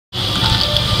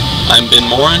I'm Ben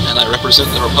Morin, and I represent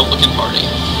the Republican Party.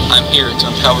 I'm here to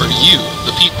empower you,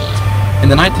 the people. In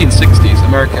the 1960s,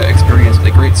 America experienced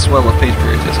a great swell of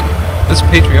patriotism. This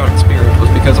patriotic spirit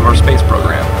was because of our space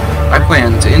program. I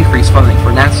plan to increase funding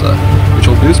for NASA,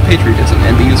 which will boost patriotism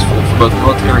and be useful for both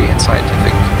military and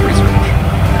scientific research.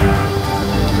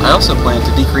 I also plan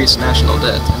to decrease national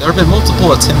debt. There have been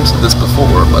multiple attempts at this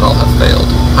before, but all have failed.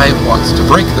 I want to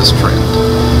break this trend.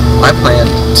 I plan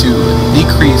to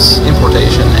decrease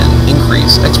importation and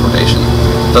increase exportation,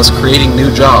 thus creating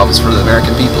new jobs for the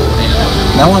American people. And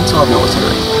now on to our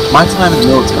military. My time in the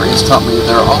military has taught me that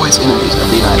there are always enemies of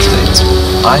the United States.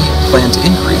 I plan to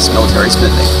increase military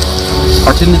spending.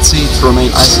 Our tendency to remain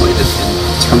isolated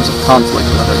in terms of conflict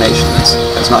with other nations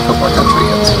has not helped our country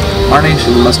yet. Our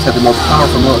nation must have a more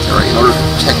powerful military in order to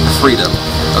protect the freedom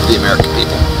of the American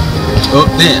people. Vote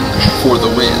Ben for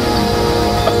the win.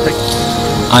 Thank you.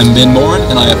 I'm Ben Morin,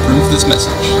 and I approve this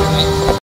message.